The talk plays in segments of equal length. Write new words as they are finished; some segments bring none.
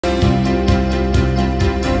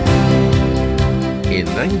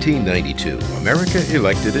1992, America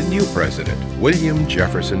elected a new president, William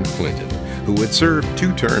Jefferson Clinton, who had served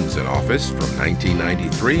 2 terms in office from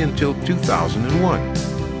 1993 until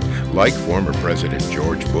 2001. Like former President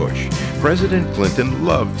George Bush, President Clinton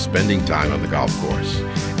loved spending time on the golf course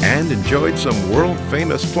and enjoyed some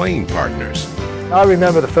world-famous playing partners. I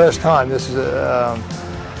remember the first time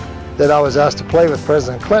that I was asked to play with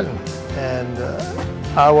President Clinton, and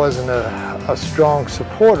I wasn't a strong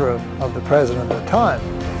supporter of the president at the time.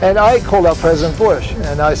 And I called out President Bush,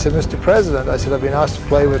 and I said, Mr. President, I said, I've been asked to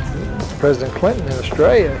play with President Clinton in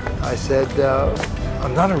Australia. I said,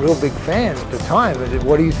 I'm not a real big fan at the time, but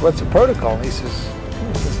what's the protocol? And he says,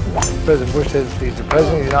 President Bush says, he's the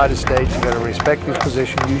President of the United States, you've got to respect his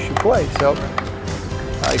position, you should play. So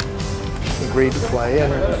I agreed to play,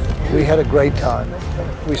 and we had a great time.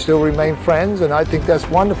 We still remain friends, and I think that's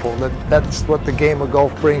wonderful. That's what the game of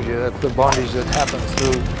golf brings you. That's the bondage that happens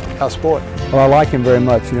through our sport. Well, I like him very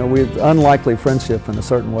much. You know, we have unlikely friendship in a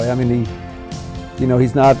certain way. I mean,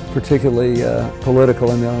 he's not particularly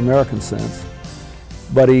political in the American sense,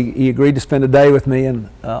 but he agreed to spend a day with me in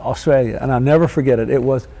Australia, and I'll never forget it.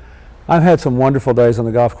 I've had some wonderful days on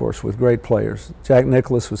the golf course with great players. Jack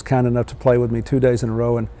Nicklaus was kind enough to play with me 2 days in a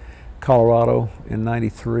row in Colorado in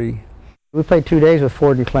 '93. We played 2 days with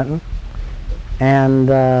Ford and Clinton,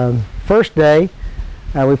 and first day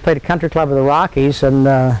we played a country club of the Rockies, and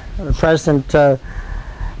the president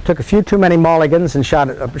took a few too many mulligans and shot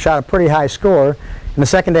a pretty high score. And the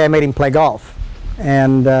second day I made him play golf,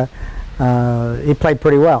 and he played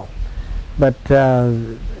pretty well. But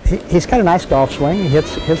he's got a nice golf swing. He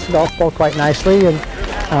hits the golf ball quite nicely,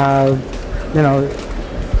 and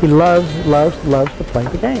he loves to play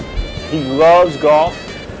the game. He loves golf.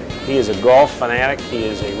 He is a golf fanatic. He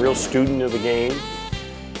is a real student of the game.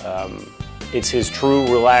 It's his true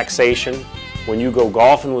relaxation. When you go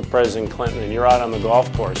golfing with President Clinton and you're out on the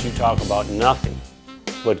golf course, you talk about nothing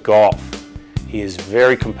but golf. He is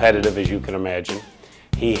very competitive, as you can imagine.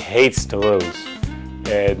 He hates to lose,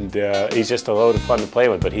 and he's just a load of fun to play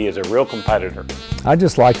with, but he is a real competitor. I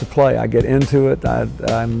just like to play. I get into it.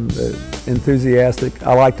 I'm enthusiastic.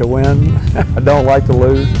 I like to win. I don't like to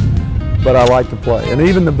lose, but I like to play. And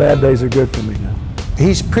even the bad days are good for me now.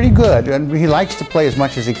 He's pretty good, and he likes to play as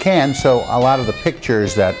much as he can, so a lot of the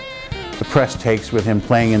pictures that the press takes with him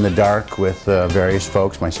playing in the dark with various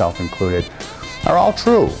folks, myself included, are all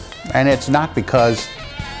true. And it's not because,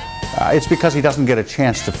 it's because he doesn't get a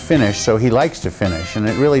chance to finish, so he likes to finish, and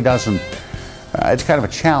it really doesn't, it's kind of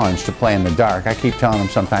a challenge to play in the dark. I keep telling him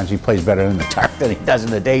sometimes he plays better in the dark than he does in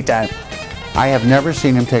the daytime. I have never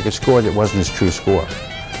seen him take a score that wasn't his true score.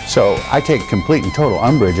 So I take complete and total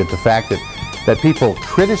umbrage at the fact that people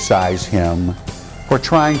criticize him for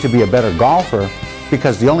trying to be a better golfer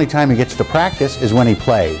because the only time he gets to practice is when he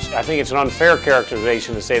plays. I think it's an unfair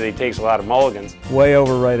characterization to say that he takes a lot of mulligans. Way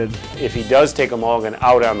overrated. If he does take a mulligan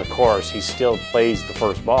out on the course, he still plays the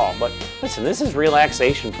first ball. But listen, this is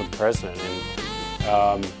relaxation for the president.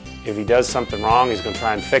 And if he does something wrong, he's going to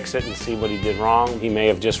try and fix it and see what he did wrong. He may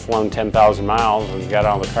have just flown 10,000 miles and got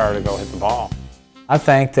out of the car to go hit the ball. I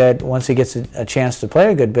think that once he gets a chance to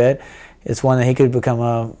play a good bit, it's one that he could become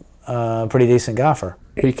a pretty decent golfer.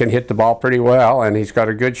 He can hit the ball pretty well, and he's got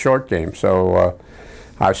a good short game. So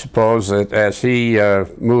I suppose that as he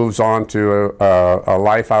moves on to a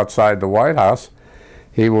life outside the White House,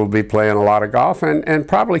 he will be playing a lot of golf and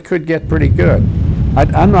probably could get pretty good.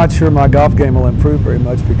 I'm not sure my golf game will improve very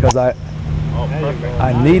much because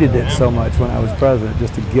I needed it so much when I was president,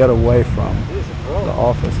 just to get away from the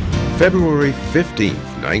office. February 15th,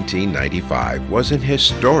 1995 was an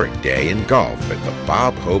historic day in golf at the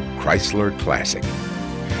Bob Hope Chrysler Classic.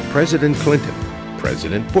 President Clinton,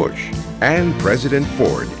 President Bush, and President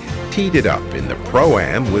Ford teed it up in the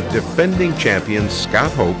Pro-Am with defending champions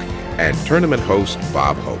Scott Hoch and tournament host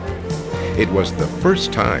Bob Hope. It was the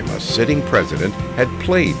first time a sitting president had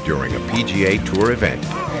played during a PGA Tour event,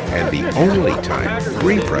 and the only time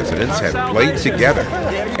 3 presidents had played together,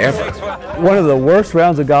 ever. One of the worst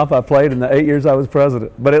rounds of golf I played in the 8 years I was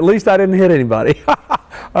president, but at least I didn't hit anybody.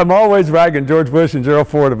 I'm always ragging George Bush and Gerald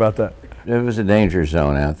Ford about that. It was a danger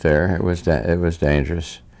zone out there. It was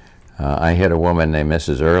dangerous. I hit a woman named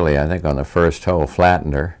Mrs. Early, I think on the first hole,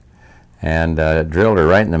 flattened her, and drilled her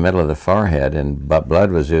right in the middle of the forehead, and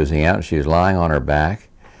blood was oozing out, and she was lying on her back.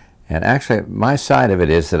 And actually, my side of it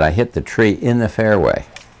is that I hit the tree in the fairway,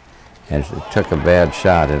 and took a bad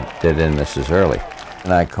shot and did in Mrs. Early.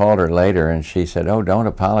 And I called her later, and she said, "Oh, don't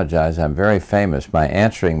apologize. I'm very famous. My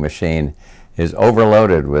answering machine is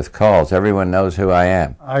overloaded with calls. Everyone knows who I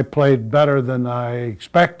am." I played better than I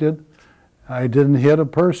expected. I didn't hit a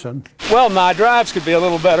person. Well, my drives could be a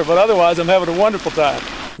little better, but otherwise I'm having a wonderful time.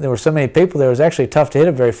 There were so many people there, it was actually tough to hit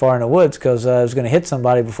it very far in the woods because I was going to hit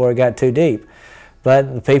somebody before it got too deep.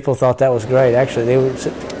 But the people thought that was great. Actually,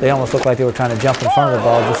 they almost looked like they were trying to jump in front of the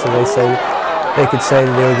ball just so they could say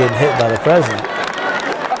that they were getting hit by the president.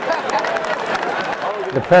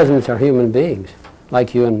 The presidents are human beings,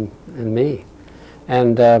 like you and me.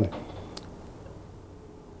 And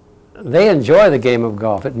they enjoy the game of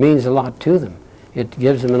golf. It means a lot to them. It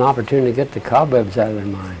gives them an opportunity to get the cobwebs out of their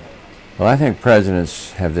mind. Well, I think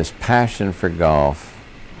presidents have this passion for golf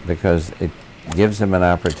because it gives them an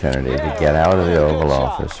opportunity to get out of the Oval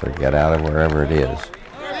Office or get out of wherever it is,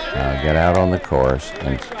 get out on the course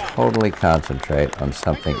and totally concentrate on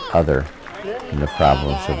something other than the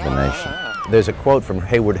problems of the nation. There's a quote from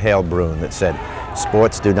Hayward Hale Broun that said,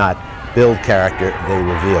 "Sports do not build character, they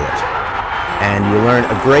reveal it." And you learn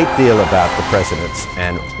a great deal about the presidents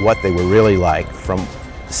and what they were really like from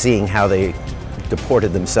seeing how they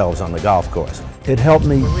deported themselves on the golf course. It helped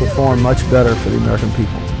me perform much better for the American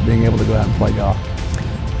people, being able to go out and play golf.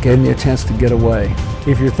 Gave me a chance to get away.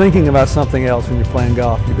 If you're thinking about something else when you're playing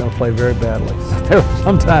golf, you're going to play very badly. There were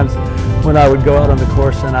sometimes when I would go out on the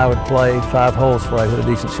course and I would play 5 holes before I hit a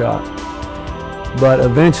decent shot. But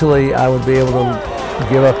eventually I would be able to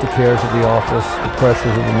give up the cares of the office, the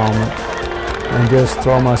pressures of the moment, and just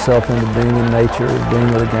throw myself into being in nature,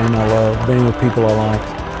 being with a game I love, being with people I like.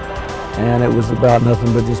 And it was about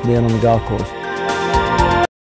nothing but just being on the golf course.